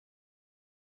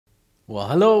Well,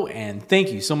 hello, and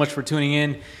thank you so much for tuning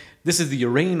in. This is the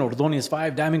Real-i-tor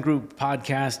 5 Diamond Group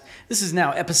podcast. This is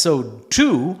now episode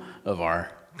 2 of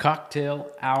our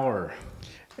cocktail hour.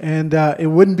 And it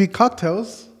wouldn't be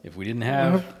cocktails if we didn't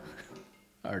have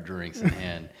our drinks in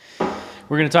hand.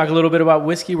 We're going to talk a little bit about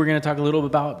whiskey. We're going to talk a little bit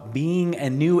about being a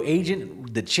new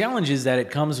agent, the challenges that it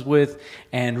comes with,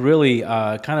 and really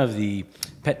kind of the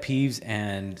pet peeves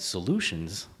and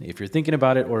solutions, if you're thinking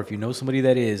about it or if you know somebody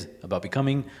that is, about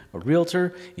becoming a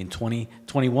realtor in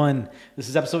 2021. This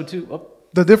is episode 2. Oh.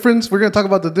 The difference, we're going to talk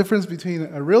about the difference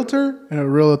between a realtor and a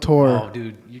Real-i-tor. Oh,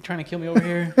 dude, you trying to kill me over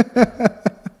here?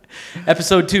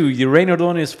 Episode 2, the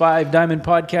Real-i-tor 5 Diamond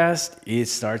podcast. It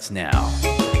starts now.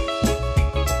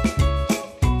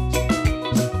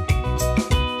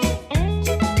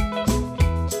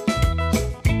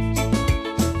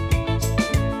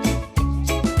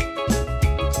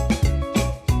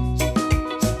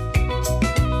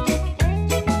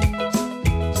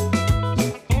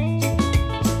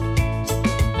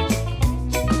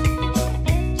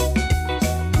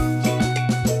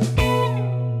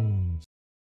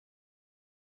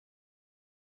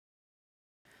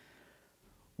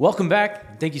 Welcome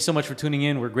back. Thank you so much for tuning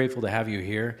in. We're grateful to have you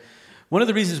here. One of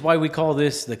the reasons why we call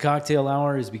this the cocktail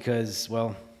hour is because,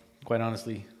 well, quite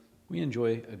honestly, we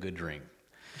enjoy a good drink.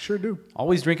 Sure do.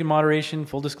 Always drink in moderation,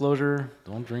 full disclosure.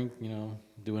 Don't drink,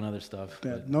 doing other stuff.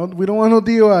 No, we don't want no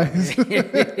DUIs.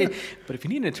 But if you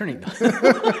need an attorney...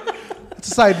 It's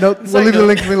a side note. We'll leave the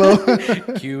link below.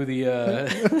 Cue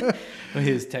the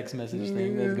his text message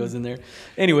thing that goes in there.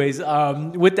 Anyways,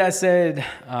 with that said,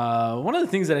 one of the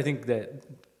things that I think that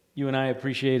you and I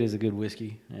appreciate is a good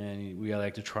whiskey, and we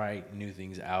like to try new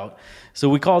things out. So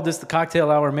we called this the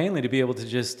cocktail hour mainly to be able to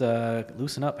just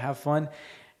loosen up, have fun. In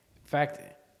fact,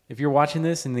 if you're watching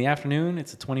this in the afternoon,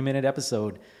 it's a 20-minute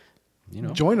episode.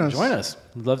 Join us. Join us.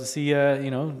 We'd love to see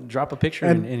drop a picture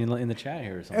in the chat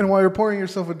here or something. And while you're pouring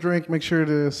yourself a drink, make sure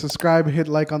to subscribe, hit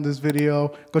like on this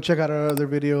video. Go check out our other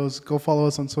videos. Go follow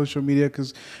us on social media,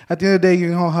 because at the end of the day, you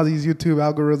know how these YouTube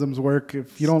algorithms work.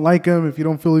 If you don't like them, if you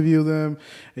don't fully view them,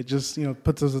 it just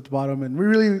puts us at the bottom. And we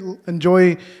really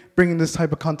enjoy bringing this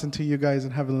type of content to you guys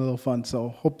and having a little fun. So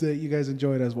hope that you guys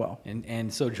enjoy it as well.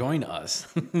 And so join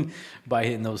us by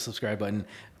hitting those subscribe button.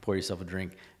 Pour yourself a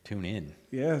drink. Tune in.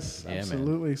 Yes, yeah,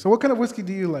 absolutely. Man. So what kind of whiskey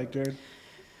do you like, Jared?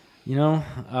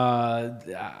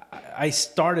 I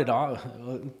started off,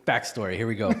 backstory, here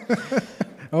we go.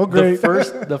 Oh, great.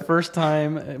 The first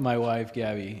time my wife,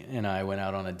 Gabby, and I went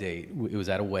out on a date, it was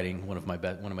at a wedding, one of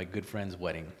my good friends'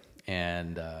 wedding.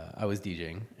 And I was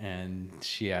DJing, and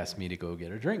she asked me to go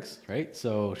get her drinks, right?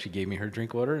 So she gave me her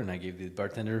drink order, and I gave the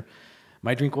bartender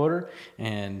my drink order.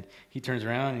 And he turns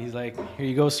around, and he's like, "Here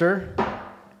you go, sir."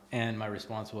 And my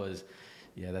response was,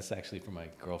 "Yeah, that's actually for my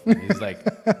girlfriend." He's like,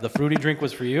 "The fruity drink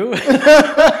was for you?"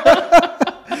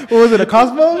 What was it, a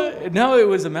Cosmo? No, it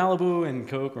was a Malibu and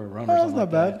Coke or rum or something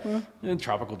like that. That's not bad. A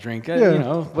tropical drink,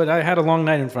 Yeah. But I had a long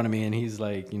night in front of me, and he's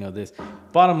like, this.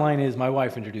 Bottom line is, my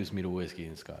wife introduced me to whiskey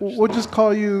and scotch. We'll just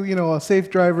call you, a safe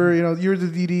driver. You're the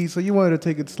DD, so you wanted to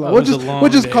take it slow. Oh, we'll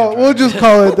just call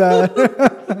it that.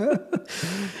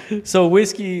 So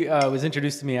whiskey was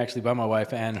introduced to me actually by my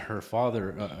wife and her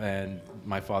father and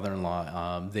my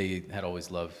father-in-law. They had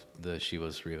always loved the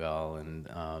Chivas Regal,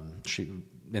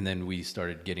 and then we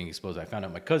started getting exposed. I found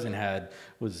out my cousin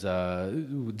was a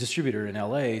distributor in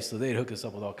LA, so they'd hook us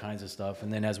up with all kinds of stuff.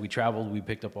 And then as we traveled, we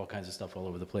picked up all kinds of stuff all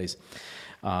over the place.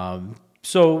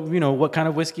 So, what kind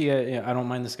of whiskey? I don't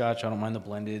mind the scotch. I don't mind the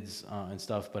blendeds and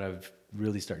stuff, but I've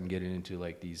really started getting into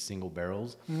like these single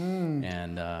barrels.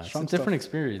 And it's a different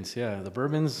experience. Yeah, the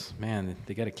bourbons, man,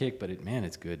 they got a kick, but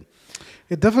it's good.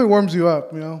 It definitely warms you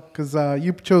up, because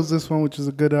you chose this one, which is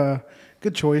a good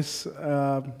choice.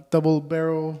 Double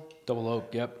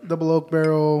oak, yep. Double oak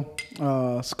barrel,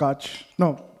 scotch.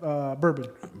 No, bourbon.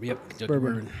 Yep,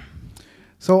 bourbon.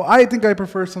 So I think I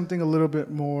prefer something a little bit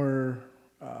more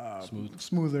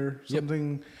smoother.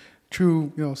 Something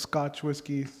true, scotch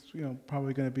whiskey.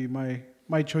 Probably going to be my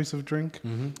choice of drink.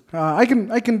 Mm-hmm. I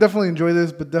can definitely enjoy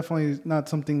this, but definitely not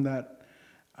something that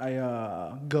I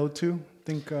go to.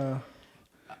 Think.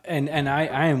 And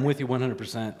I am with you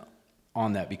 100%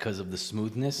 on that because of the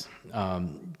smoothness.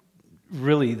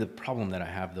 Really, the problem that I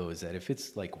have, though, is that if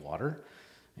it's like water,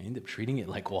 I end up treating it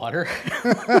like water.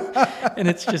 And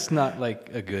it's just not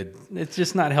it's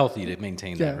just not healthy to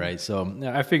maintain that, right? So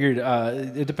I figured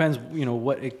it depends,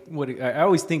 I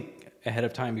always think ahead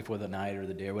of time before the night or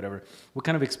the day or whatever, what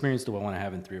kind of experience do I want to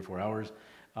have in 3 or 4 hours?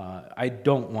 I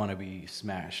don't want to be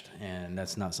smashed, and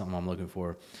that's not something I'm looking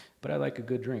for. But I like a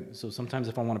good drink. So sometimes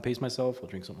if I want to pace myself, I'll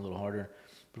drink something a little harder.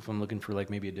 But if I'm looking for like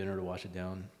maybe a dinner to wash it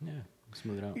down,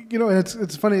 Smooth it out. You know, and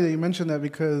it's funny that you mentioned that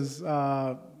because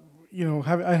you know,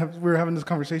 we were having this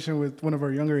conversation with one of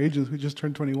our younger agents who just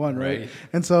turned 21, right?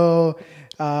 And so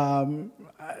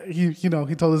he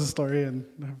told us a story and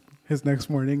his next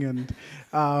morning, and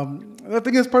I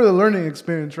think it's part of the learning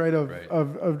experience, right?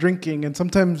 Of drinking, and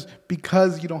sometimes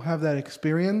because you don't have that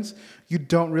experience, you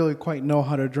don't really quite know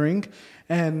how to drink.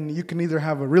 And you can either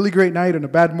have a really great night and a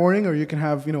bad morning, or you can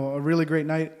have, you know, a really great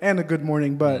night and a good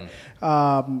morning. But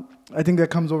I think that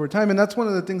comes over time. And that's one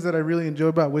of the things that I really enjoy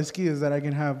about whiskey is that I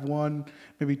can have one,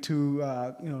 maybe two,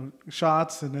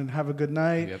 shots and then have a good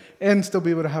night and still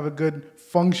be able to have a good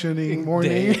functioning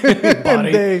morning and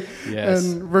day. Yes.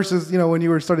 And versus, you know, when you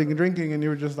were starting drinking and you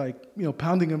were just like, you know,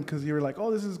 pounding them because you were like,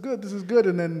 oh, this is good.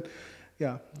 And then,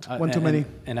 yeah, one too many.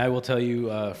 And I will tell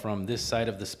you from this side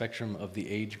of the spectrum of the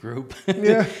age group,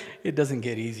 it doesn't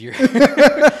get easier.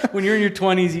 When you're in your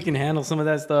 20s, you can handle some of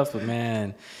that stuff, but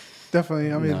man.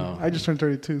 Definitely. I mean, I just turned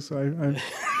 32, so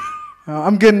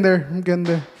I'm getting there.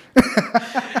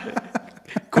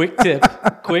 Quick tip.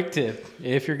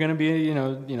 If you're going to be, you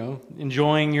know,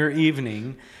 enjoying your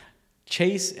evening,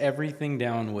 chase everything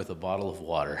down with a bottle of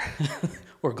water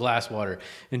or glass water.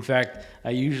 In fact,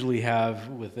 I usually have,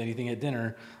 with anything at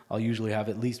dinner, I'll usually have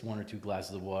at least 1 or 2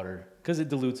 glasses of water because it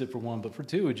dilutes it for one, but for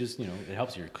two, it just, you know, it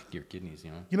helps your kidneys,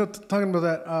 you know. You know, talking about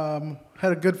that,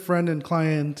 had a good friend and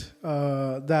client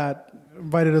that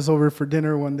invited us over for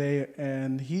dinner one day,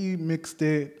 and he mixed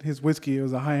his whiskey. It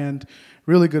was a high-end,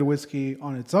 really good whiskey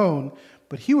on its own,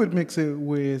 but he would mix it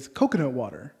with coconut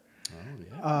water.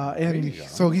 And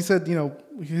so he said, you know,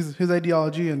 his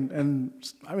ideology, and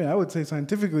I mean, I would say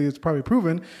scientifically it's probably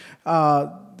proven,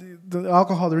 the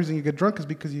alcohol, the reason you get drunk is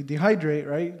because you dehydrate,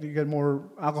 right? You get more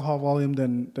alcohol volume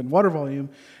than water volume.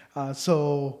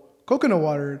 So coconut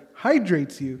water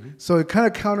hydrates you. So it kind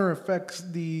of counter affects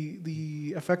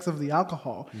the effects of the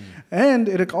alcohol. And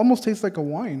it almost tastes like a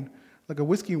wine, like a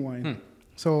whiskey wine.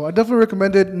 So I definitely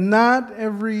recommend it. Not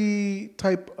every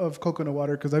type of coconut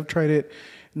water, because I've tried it.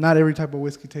 Not every type of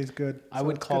whiskey tastes good. I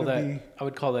would call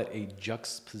that a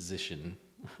juxtaposition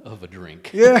of a drink.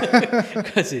 Yeah.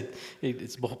 Because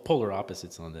it's polar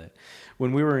opposites on that.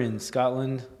 When we were in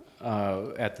Scotland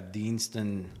at the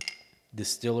Deanston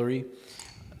distillery,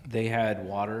 they had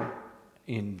water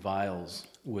in vials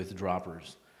with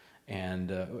droppers.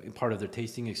 And part of their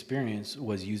tasting experience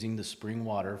was using the spring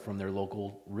water from their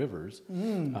local rivers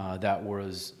that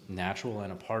was natural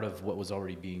and a part of what was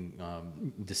already being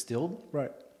distilled.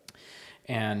 Right.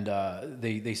 And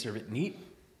they serve it neat,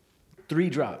 3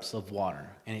 drops of water,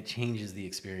 and it changes the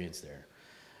experience there.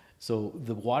 So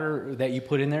the water that you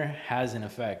put in there has an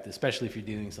effect, especially if you're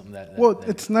doing something that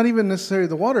it's not even necessarily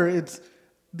the water, it's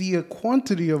the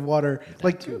quantity of water,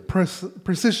 like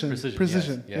precision.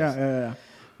 Yes. Yeah.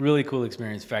 Really cool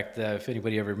experience. In fact, if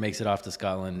anybody ever makes it off to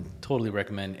Scotland, totally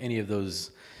recommend any of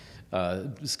those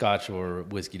Scotch or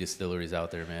whiskey distilleries out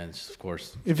there, man. Just, of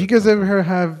course. If you guys ever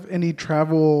have any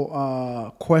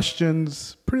travel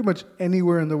questions, pretty much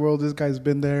anywhere in the world, this guy's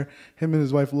been there. Him and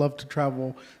his wife love to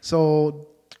travel. So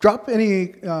drop in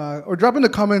the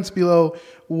comments below,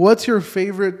 what's your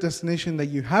favorite destination that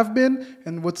you have been,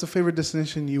 and what's the favorite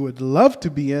destination you would love to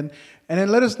be in? And then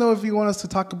let us know if you want us to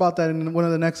talk about that in one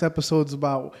of the next episodes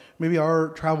about maybe our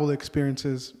travel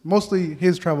experiences, mostly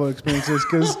his travel experiences,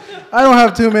 because I don't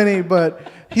have too many,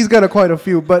 but he's got quite a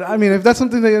few. But I mean, if that's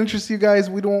something that interests you guys,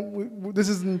 this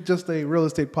isn't just a real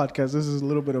estate podcast. This is a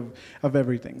little bit of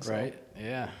everything. So. Right.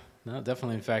 Yeah. No,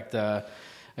 definitely. In fact, I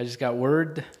just got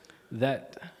word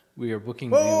that we are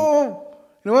booking.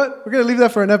 You know what? We're gonna leave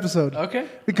that for an episode. Okay.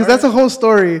 Because that's a whole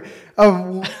story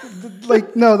of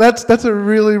that's a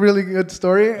really, really good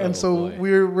story. And so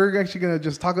we're actually gonna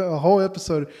just talk a whole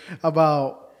episode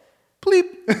about bleep.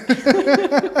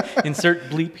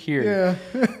 Insert bleep here.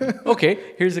 Yeah.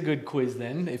 Okay, here's a good quiz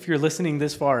then. If you're listening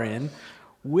this far in,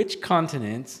 which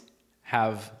continents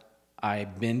have I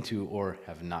been to or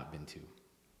have not been to?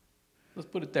 Let's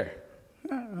put it there.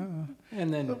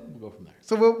 And then we'll go from there.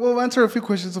 So we'll answer a few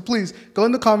questions. So please go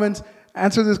in the comments,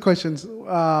 answer these questions.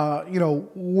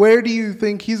 Where do you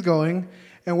think he's going,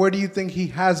 and where do you think he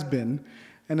has been?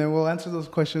 And then we'll answer those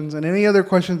questions. And any other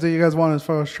questions that you guys want as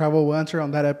far as travel, we'll answer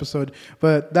on that episode.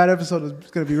 But that episode is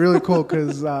going to be really cool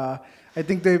because I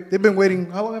think they've been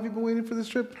waiting. How long have you been waiting for this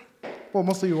trip? Well,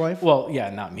 mostly your wife. Well,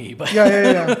 yeah, not me, but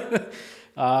yeah.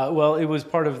 Well, it was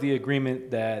part of the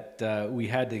agreement that we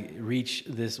had to reach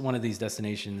one of these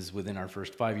destinations within our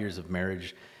first 5 years of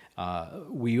marriage.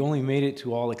 We only made it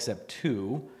to all except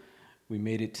 2. We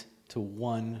made it to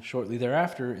 1 shortly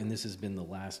thereafter, and this has been the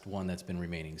last one that's been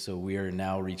remaining. So we are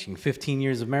now reaching 15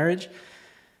 years of marriage,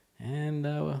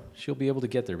 and she'll be able to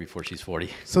get there before she's 40.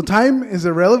 So time is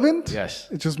irrelevant. Yes.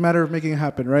 It's just a matter of making it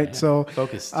happen, right? Yeah, so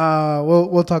focused.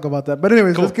 We'll talk about that. But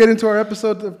anyways, Cool. let's get into our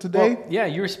episode of today. Well, yeah,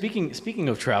 you were speaking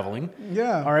of traveling.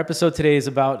 Yeah. Our episode today is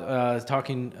about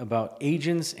talking about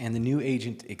agents and the new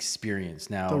agent experience.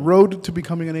 Now, The road to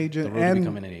becoming an agent road to and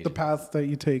becoming an agent. the path that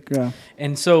you take. Yeah.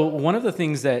 And so one of the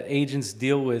things that agents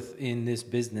deal with in this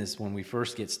business when we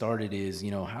first get started is,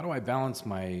 how do I balance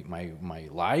my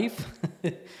life?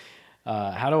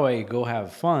 How do I go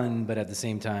have fun, but at the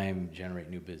same time generate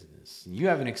new business? You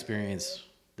have an experience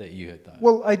that you had thought.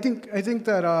 Well, I think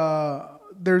that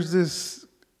there's this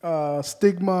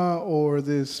stigma or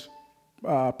this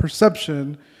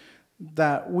perception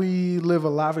that we live a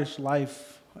lavish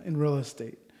life in real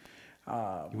estate.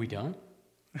 We don't?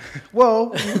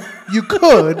 Well, you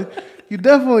could. You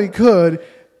definitely could.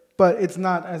 But it's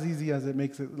not as easy as it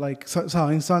makes it. Like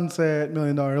selling Sunset, $1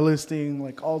 Million Listing,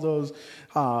 like all those,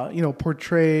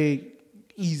 portray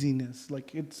easiness.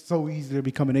 Like it's so easy to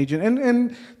become an agent.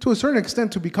 And to a certain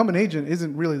extent, to become an agent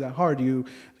isn't really that hard. You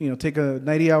take a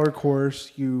 90-hour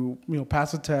course, you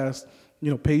pass a test,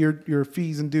 pay your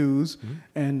fees and dues,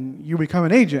 and you become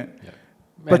an agent.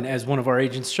 Yeah. And as one of our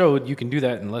agents showed, you can do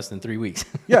that in less than 3 weeks.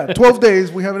 Yeah, 12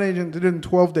 days. We have an agent that did it in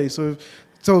 12 days.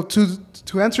 So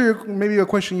to answer maybe a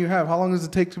question you have, how long does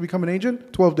it take to become an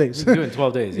agent? 12 days. You can do it in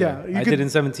 12 days. Yeah, I did it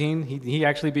in 17. He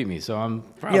actually beat me, so I'm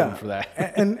proud of him for that.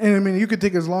 and I mean, you could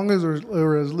take as long as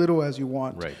or as little as you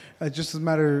want. Right. It's just a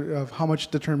matter of how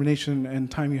much determination and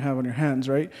time you have on your hands,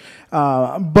 right?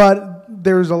 But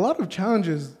there's a lot of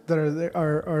challenges that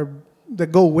are that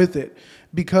go with it.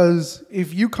 Because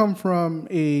if you come from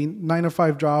a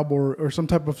 9-to-5 job or some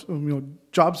type of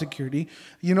job security,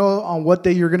 on what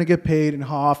day you're going to get paid and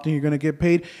how often you're going to get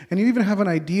paid, and you even have an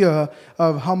idea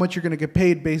of how much you're going to get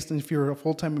paid based on if you're a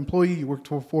full-time employee, you work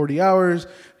for 40 hours,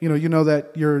 you know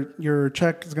that your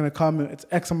check is going to come, it's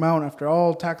X amount after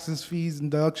all taxes, fees,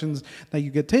 and deductions that you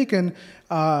get taken,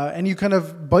 and you kind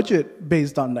of budget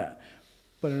based on that.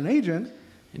 But an agent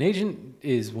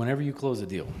is whenever you close a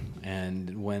deal,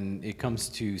 and when it comes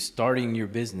to starting your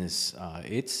business,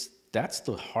 that's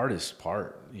the hardest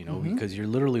part, because you're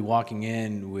literally walking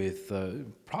in with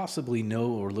possibly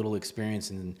no or little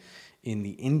experience in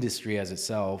the industry as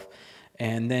itself,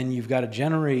 and then you've got to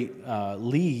generate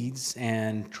leads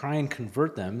and try and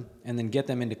convert them, and then get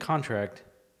them into contract,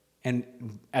 and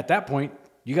at that point,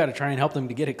 you got to try and help them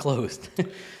to get it closed. So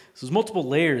there's multiple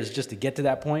layers just to get to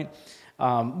that point.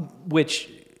 Which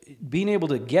being able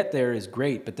to get there is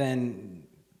great, but then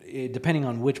depending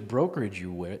on which brokerage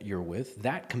you're with,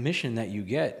 that commission that you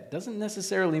get doesn't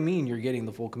necessarily mean you're getting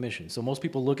the full commission. So most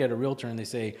people look at a realtor and they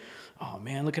say, "Oh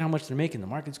man, look at how much they're making. The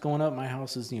market's going up. My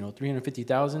house is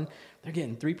 $350,000. They're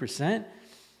getting 3%."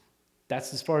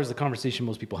 That's as far as the conversation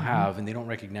most people have, and they don't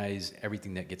recognize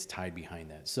everything that gets tied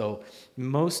behind that. So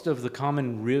most of the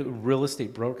common real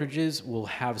estate brokerages will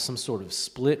have some sort of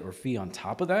split or fee on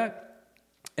top of that.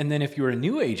 And then if you're a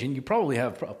new agent, you probably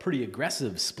have a pretty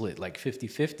aggressive split, like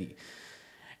 50-50.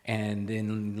 And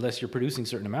unless you're producing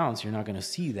certain amounts, you're not going to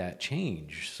see that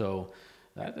change. So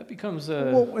that becomes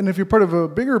well, and if you're part of a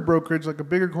bigger brokerage, like a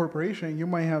bigger corporation, you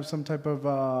might have some type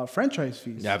of franchise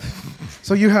fees. Yeah.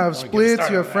 So you have splits,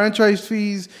 you have franchise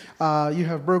fees, you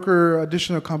have broker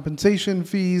additional compensation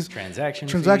fees,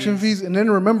 transaction fees, and then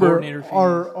remember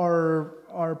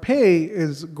our pay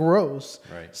is gross.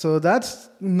 Right. So that's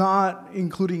not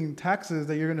including taxes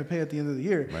that you're going to pay at the end of the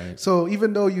year. Right. So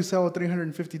even though you sell a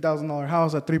 $350,000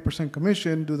 house at 3%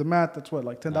 commission, do the math, that's what,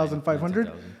 like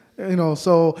 $10,500?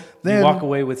 So then you walk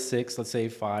away with 6, let's say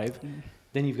 5.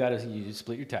 Then you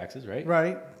split your taxes, right?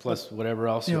 Right. Plus whatever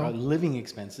else your living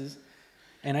expenses.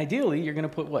 And ideally, you're going to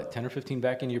put what, 10 or 15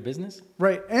 back into your business?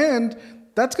 Right. And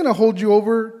that's going to hold you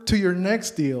over to your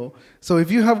next deal. So if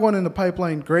you have one in the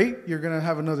pipeline, great. You're going to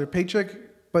have another paycheck,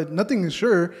 but nothing is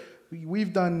sure.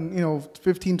 We've done,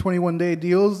 15, 21 day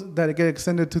deals that get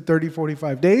extended to 30,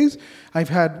 45 days. I've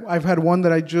had one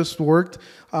that I just worked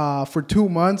for 2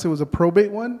 months. It was a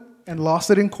probate one and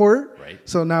lost it in court. Right.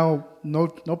 So now no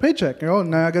paycheck. Now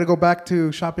I got to go back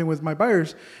to shopping with my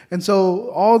buyers. And so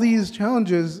all these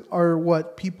challenges are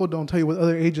what people don't tell you, what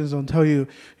other agents don't tell you.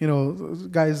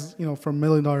 Guys, from $1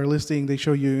 Million Listing, they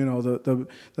show you, the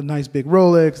nice big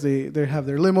Rolex. They have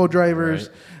their limo drivers.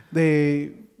 Right.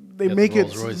 They make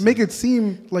it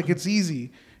seem like it's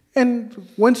easy. And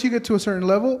once you get to a certain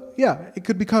level, yeah, it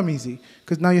could become easy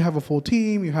because now you have a full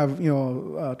team, you have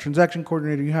a transaction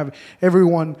coordinator, you have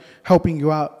everyone helping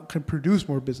you out, can produce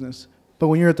more business. But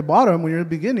when you're at the bottom, when you're at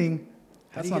the beginning,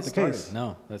 that's not the case.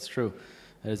 No, that's true.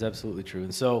 That is absolutely true.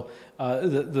 And so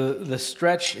the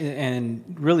stretch and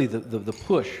really the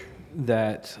push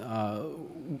that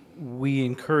we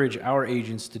encourage our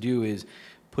agents to do is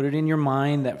put it in your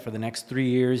mind that for the next 3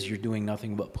 years, you're doing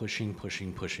nothing but pushing,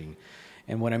 pushing, pushing.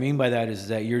 And what I mean by that is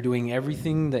that you're doing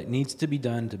everything that needs to be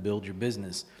done to build your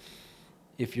business.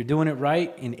 If you're doing it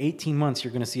right, in 18 months,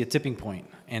 you're going to see a tipping point.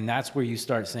 And that's where you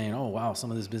start saying, oh, wow, some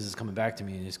of this business is coming back to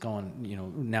me. And it's going,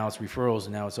 now it's referrals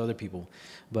and now it's other people.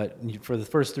 But for the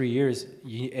first 3 years,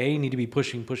 you, A, need to be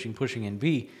pushing, pushing, pushing. And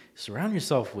B, surround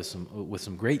yourself with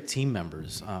some great team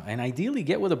members. And ideally,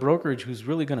 get with a brokerage who's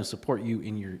really going to support you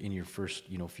in your first,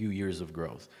 few years of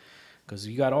growth. Because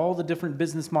you got all the different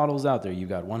business models out there. You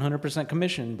got 100%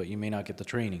 commission, but you may not get the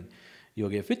training. You'll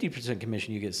get 50%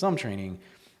 commission, you get some training.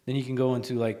 Then you can go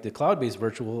into like the cloud-based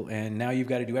virtual, and now you've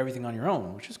got to do everything on your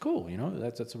own, which is cool.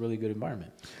 That's a really good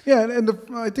environment. Yeah, and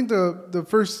I think the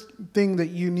first thing that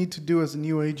you need to do as a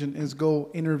new agent is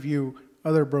go interview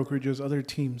other brokerages, other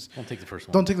teams. Don't take the first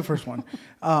one. Don't take the first one.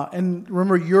 And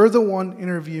remember, you're the one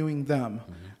interviewing them,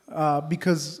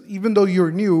 because even though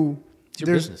you're new, it's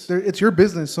your business. It's your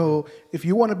business. So if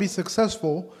you want to be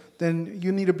successful, then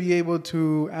you need to be able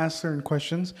to ask certain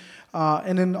questions.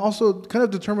 And then also kind of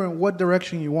determine what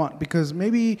direction you want, because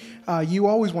maybe you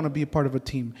always want to be a part of a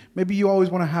team. Maybe you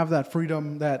always want to have that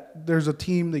freedom that there's a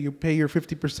team that you pay your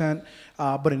 50%,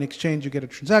 but in exchange you get a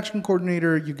transaction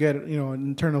coordinator, you get an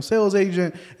internal sales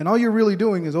agent, and all you're really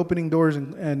doing is opening doors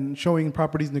and showing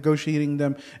properties, negotiating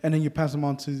them, and then you pass them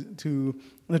on to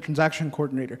the transaction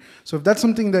coordinator. So if that's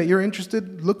something that you're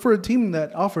interested, look for a team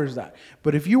that offers that.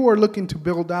 But if you are looking to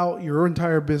build out your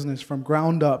entire business from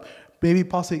ground up, maybe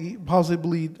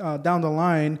possibly down the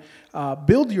line,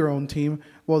 build your own team,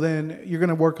 well, then you're going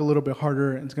to work a little bit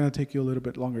harder, and it's going to take you a little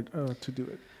bit longer to do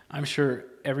it. I'm sure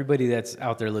everybody that's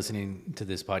out there listening to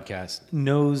this podcast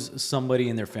knows somebody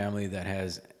in their family that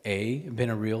has, A, been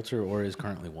a realtor or is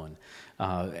currently one.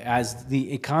 As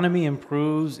the economy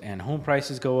improves and home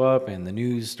prices go up and the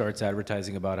news starts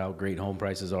advertising about how great home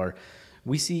prices are,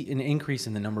 we see an increase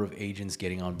in the number of agents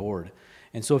getting on board.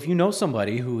 And so if you know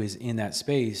somebody who is in that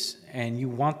space and you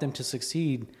want them to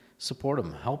succeed, support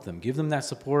them, help them, give them that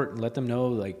support, and let them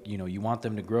know, you want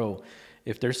them to grow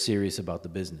if they're serious about the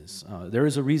business. There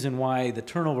is a reason why the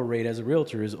turnover rate as a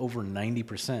realtor is over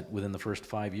 90% within the first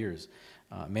 5 years,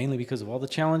 mainly because of all the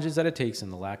challenges that it takes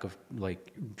and the lack of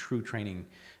true training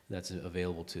that's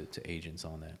available to agents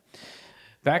on that.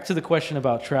 Back to the question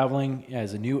about traveling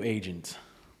as a new agent.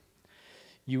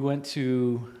 You went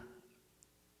to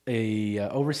a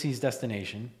overseas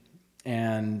destination,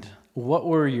 and what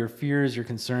were your fears, your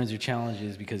concerns, your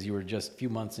challenges, because you were just a few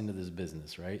months into this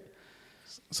business, right?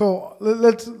 So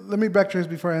let me backtrace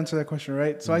before I answer that question,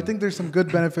 right? So I think there's some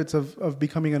good benefits of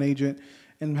becoming an agent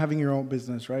and having your own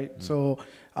business, right? So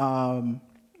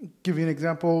give you an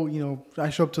example, I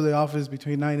show up to the office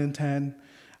between 9 and 10.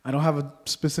 I don't have a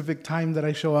specific time that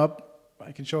I show up.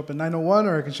 I can show up at 9:01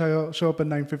 or I can show up at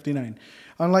 9:59.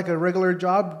 Unlike a regular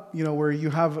job, where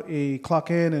you have a clock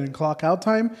in and clock out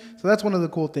time. So that's one of the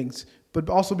cool things.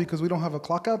 But also because we don't have a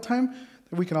clock out time,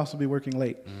 we can also be working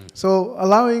late. So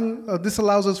this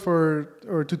allows us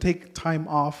to take time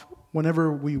off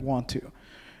whenever we want to,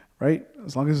 right?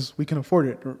 As long as we can afford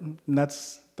it. And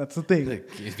that's the thing.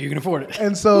 If you can afford it.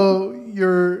 And so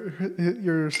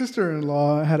your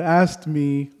sister-in-law had asked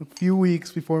me a few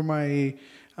weeks before my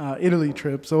Italy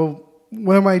trip. So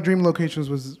one of my dream locations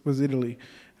was Italy.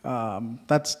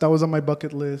 That was on my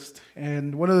bucket list.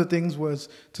 And one of the things was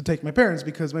to take my parents,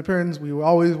 because my parents, we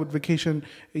always would vacation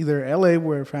either LA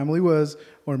where family was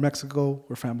or Mexico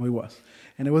where family was.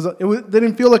 And it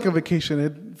didn't feel like a vacation.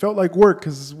 It felt like work,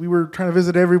 because we were trying to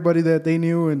visit everybody that they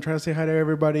knew and try to say hi to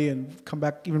everybody and come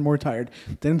back even more tired.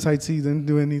 Didn't sightsee, didn't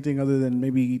do anything other than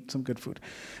maybe eat some good food.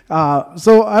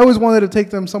 So I always wanted to take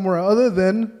them somewhere other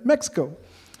than Mexico.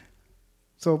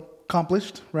 So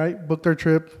accomplished, right? Booked our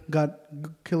trip, got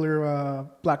killer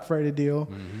Black Friday deal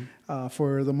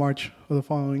for the March of the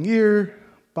following year,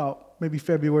 about maybe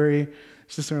February.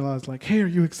 Sister-in-law was like, "Hey, are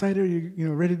you excited? Are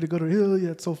you ready to go to Italy?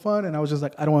 That's so fun." And I was just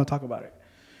like, "I don't want to talk about it."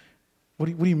 What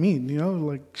do you mean?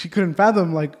 She couldn't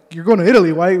fathom, you're going to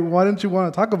Italy. Why didn't you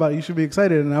want to talk about it? You should be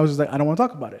excited. And I was just like, I don't want to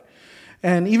talk about it.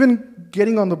 And even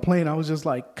getting on the plane, I was just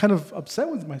kind of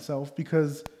upset with myself,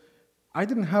 because I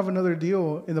didn't have another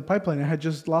deal in the pipeline. I had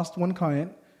just lost one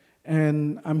client,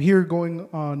 and I'm here going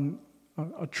on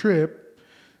a trip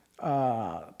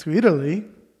to Italy.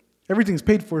 Everything's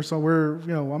paid for, so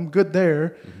I'm good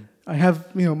there. I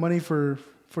have money for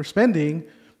spending,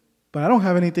 but I don't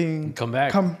have anything come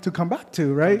back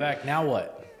to, right? Come back, now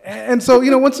what? And so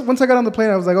once I got on the plane,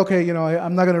 I was like, okay,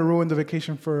 I'm not gonna ruin the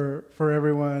vacation for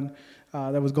everyone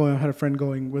that was going. I had a friend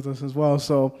going with us as well,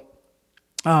 so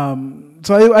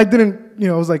So I didn't,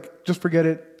 I was like, just forget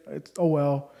it. It's, oh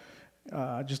well,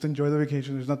 just enjoy the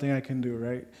vacation. There's nothing I can do,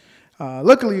 right?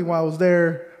 Luckily, while I was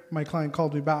there, my client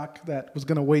called me back that was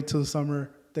going to wait till the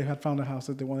summer. They had found a house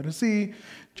that they wanted to see.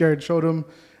 Jared showed them,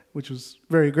 which was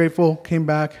very grateful. Came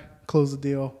back, closed the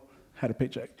deal, had a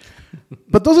paycheck.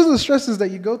 But those are the stresses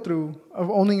that you go through of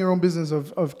owning your own business,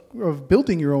 of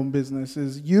building your own business.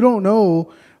 Is you don't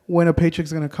know when a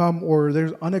paycheck's going to come, or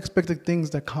there's unexpected things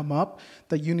that come up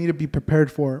that you need to be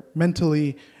prepared for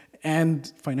mentally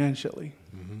and financially.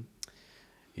 Mm-hmm.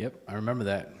 Yep, I remember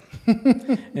that.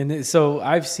 And so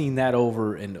I've seen that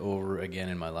over and over again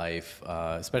in my life,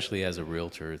 especially as a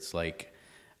realtor. It's like,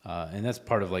 and that's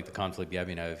part of like the conflict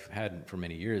Gabby and I've had for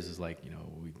many years is like,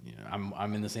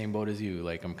 I'm in the same boat as you.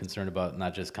 Like I'm concerned about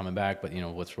not just coming back, but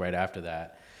what's right after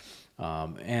that.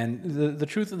 And the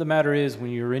truth of the matter is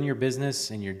when you're in your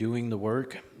business and you're doing the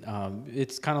work,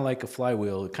 it's kind of like a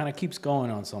flywheel. It kind of keeps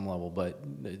going on some level, but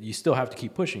you still have to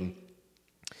keep pushing.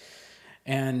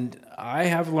 And I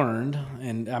have learned,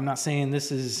 and I'm not saying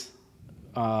this is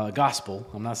gospel.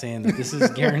 I'm not saying that this is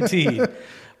guaranteed,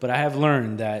 but I have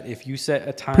learned that if you set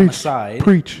a time aside,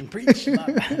 preach. And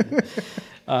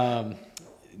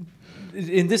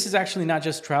this is actually not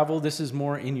just travel. This is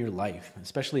more in your life,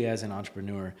 especially as an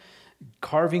entrepreneur.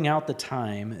 Carving out the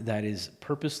time that is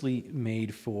purposely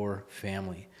made for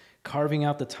family. Carving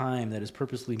out the time that is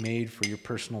purposely made for your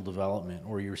personal development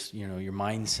or your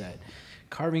mindset.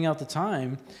 Carving out the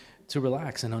time to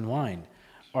relax and unwind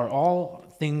are all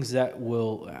things that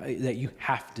you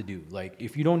have to do. Like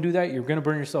if you don't do that, you're going to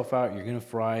burn yourself out. You're going to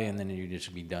fry, and then you're just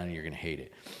going to be done, and you're going to hate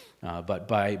it. But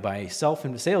by sales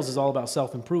is all about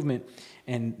self-improvement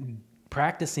and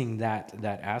practicing that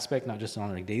aspect, not just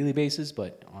on a daily basis,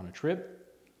 but on a trip,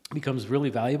 becomes really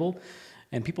valuable.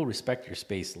 And people respect your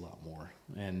space a lot more.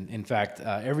 And in fact,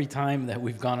 every time that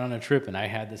we've gone on a trip and I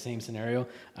had the same scenario,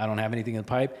 I don't have anything in the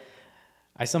pipe,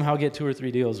 I somehow get 2 or 3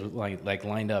 deals like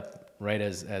lined up right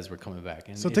as we're coming back.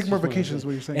 And so take more vacations,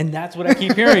 what you're saying. And that's what I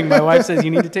keep hearing. My wife says, you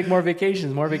need to take more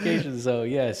vacations. So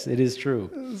yes, it is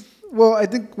true. Well, I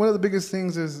think one of the biggest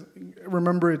things is,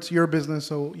 remember, it's your business,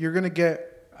 so you're going to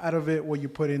get out of it what you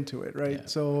put into it, right? Yeah.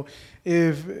 So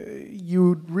if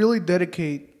you really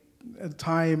dedicate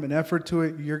time and effort to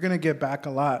it, you're going to get back a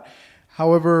lot.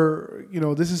 However,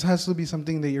 this has to be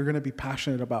something that you're going to be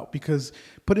passionate about, because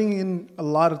putting in a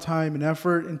lot of time and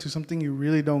effort into something you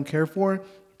really don't care for,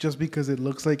 just because it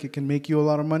looks like it can make you a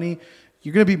lot of money,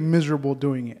 you're going to be miserable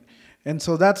doing it. And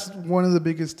so that's one of the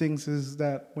biggest things, is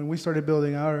that when we started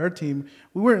building out our team,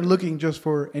 we weren't looking just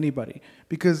for anybody,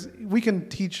 because we can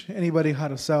teach anybody how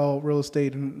to sell real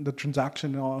estate and the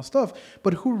transaction and all that stuff.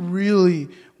 But who really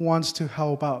wants to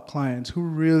help out clients? Who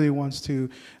really wants to,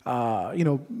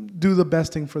 do the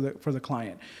best thing for the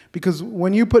client? Because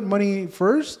when you put money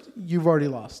first, you've already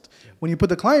lost. When you put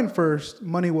the client first,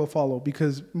 money will follow,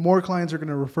 because more clients are going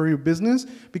to refer you business,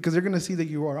 because they're going to see that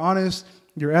you are honest,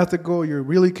 you're ethical, you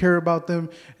really care about them,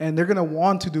 and they're going to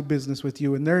want to do business with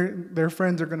you, and their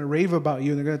friends are going to rave about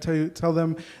you, and they're going to tell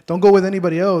them, don't go with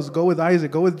anybody else, go with Isaac,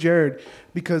 go with Jared,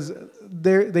 because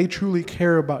they truly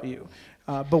care about you.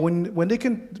 But when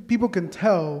people can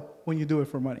tell when you do it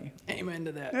for money. Amen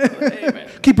to that. Amen.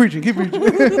 Keep preaching.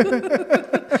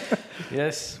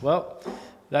 Yes, well,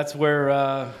 that's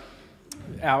where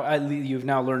you've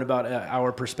now learned about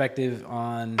our perspective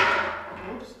on.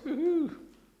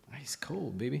 Ice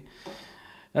cold, baby.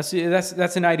 That's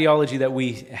an ideology that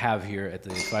we have here at the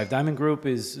Five Diamond Group,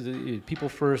 is people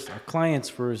first, our clients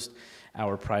first,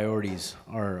 our priorities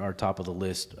are top of the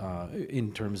list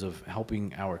in terms of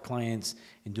helping our clients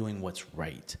and doing what's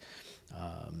right.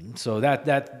 So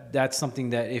that's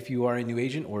something that if you are a new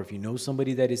agent, or if you know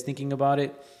somebody that is thinking about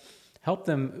it, help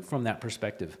them from that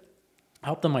perspective.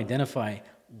 Help them identify,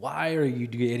 why are you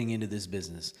getting into this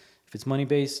business? If it's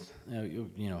money-based,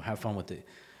 have fun with it.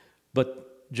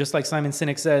 But just like Simon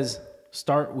Sinek says,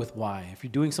 start with why. If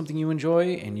you're doing something you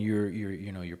enjoy and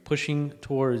you're pushing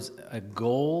towards a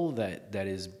goal that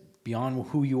is beyond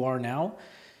who you are now,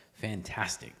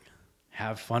 fantastic.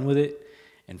 Have fun with it,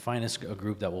 and find a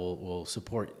group that will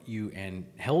support you and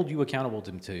hold you accountable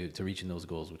to reaching those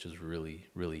goals, which is really,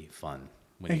 really fun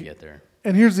when you get there.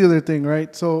 And here's the other thing,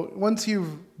 right? So once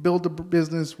you've built a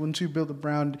business, once you build a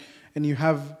brand, and you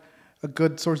have a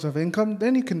good source of income,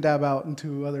 then you can dab out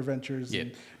into other ventures. Yeah.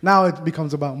 And now it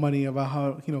becomes about money, about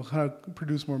how to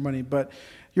produce more money. But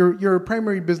your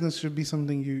primary business should be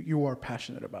something you are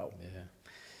passionate about. Yeah.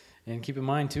 And keep in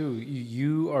mind too,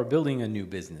 you are building a new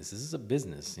business. This is a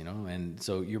business, and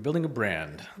so you're building a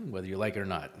brand, whether you like it or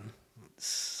not.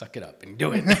 Suck it up and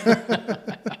do it.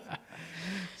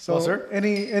 So, well, sir,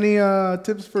 any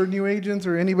tips for new agents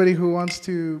or anybody who wants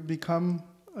to become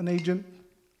an agent?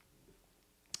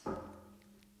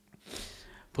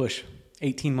 push.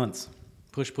 18 months.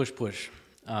 Push, push, push.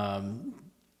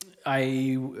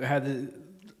 I had the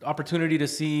opportunity to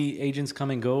see agents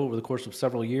come and go over the course of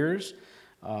several years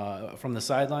from the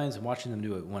sidelines and watching them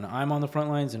do it. When I'm on the front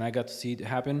lines and I got to see it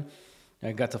happen,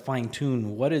 I got to fine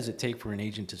tune what does it take for an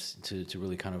agent to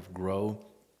really kind of grow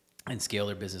and scale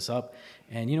their business up.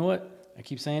 And you know what? I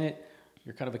keep saying it.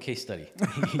 You're kind of a case study.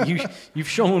 You've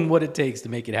shown what it takes to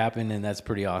make it happen, and that's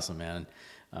pretty awesome, man.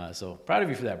 So proud of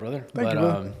you for that, brother. Thank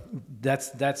you,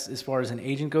 that's as far as an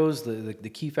agent goes. The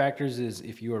key factors is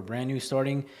if you are brand new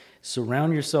starting,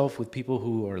 surround yourself with people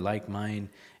who are like mind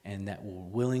and that will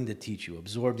willing to teach you,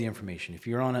 absorb the information. If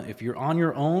you're on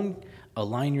your own,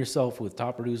 align yourself with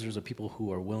top producers or people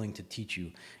who are willing to teach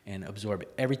you and absorb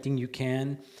everything you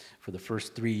can for the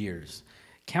first 3 years.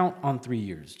 Count on 3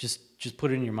 years. Just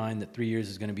put it in your mind that 3 years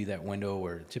is going to be that window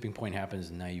where a tipping point happens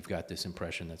and now you've got this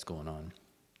impression that's going on.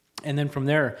 And then from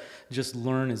there, just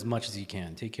learn as much as you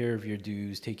can. Take care of your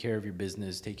dues, take care of your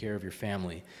business, take care of your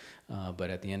family. But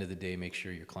at the end of the day, make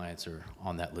sure your clients are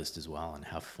on that list as well and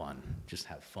have fun. Just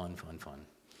have fun.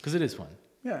 Because it is fun.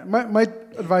 Yeah, my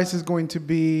advice is going to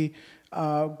be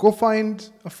go find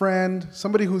a friend,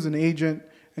 somebody who's an agent,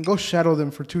 and go shadow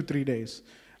them for 2-3 days.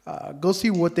 Go see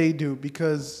what they do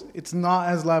because it's not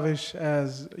as lavish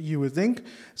as you would think.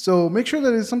 So make sure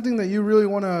that it's something that you really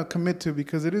want to commit to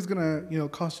because it is going to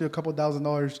cost you a couple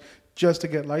 $1,000s just to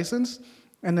get licensed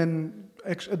and then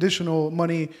additional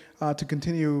money to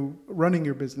continue running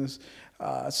your business.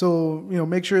 So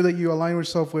make sure that you align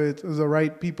yourself with the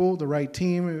right people, the right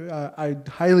team. I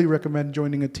highly recommend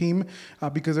joining a team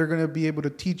because they're going to be able to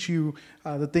teach you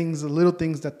the little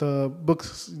things that the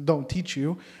books don't teach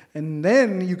you. And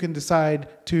then you can decide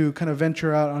to kind of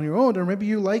venture out on your own, or maybe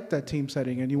you like that team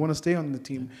setting and you want to stay on the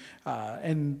team.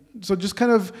 And so just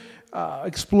kind of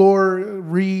explore,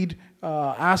 read,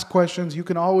 ask questions. You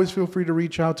can always feel free to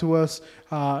reach out to us,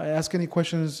 ask any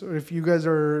questions. If you guys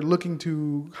are looking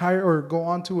to hire or go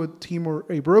onto a team or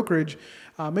a brokerage,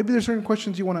 maybe there's certain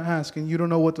questions you want to ask and you don't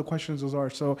know what the questions those are.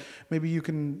 So maybe you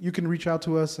can reach out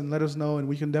to us and let us know, and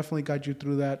we can definitely guide you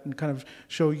through that and kind of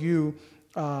show you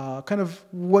kind of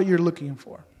what you're looking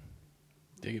for.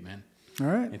 Dig it, man. All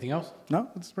right. Anything else? No,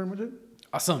 that's pretty much it.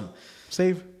 Awesome.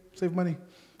 Save money.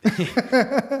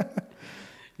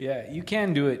 Yeah, you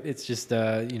can do it. It's just,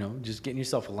 just getting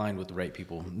yourself aligned with the right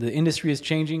people. The industry is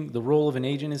changing. The role of an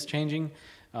agent is changing.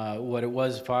 What it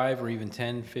was 5 or even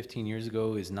 10, 15 years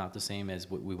ago is not the same as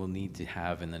what we will need to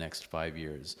have in the next 5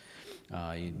 years.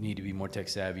 You need to be more tech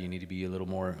savvy. You need to be a little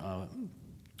more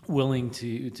willing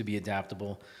to be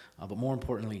adaptable. But more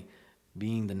importantly,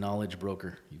 being the knowledge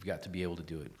broker. You've got to be able to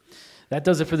do it. That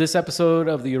does it for this episode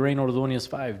of the Real Ordonez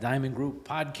 5 Diamond Group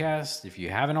podcast. If you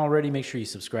haven't already, make sure you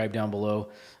subscribe down below.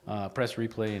 Press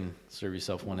replay and serve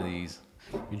yourself one of these.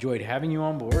 Enjoyed having you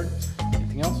on board.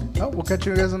 Anything else? No, we'll catch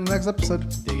you guys on the next episode.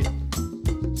 Dig it.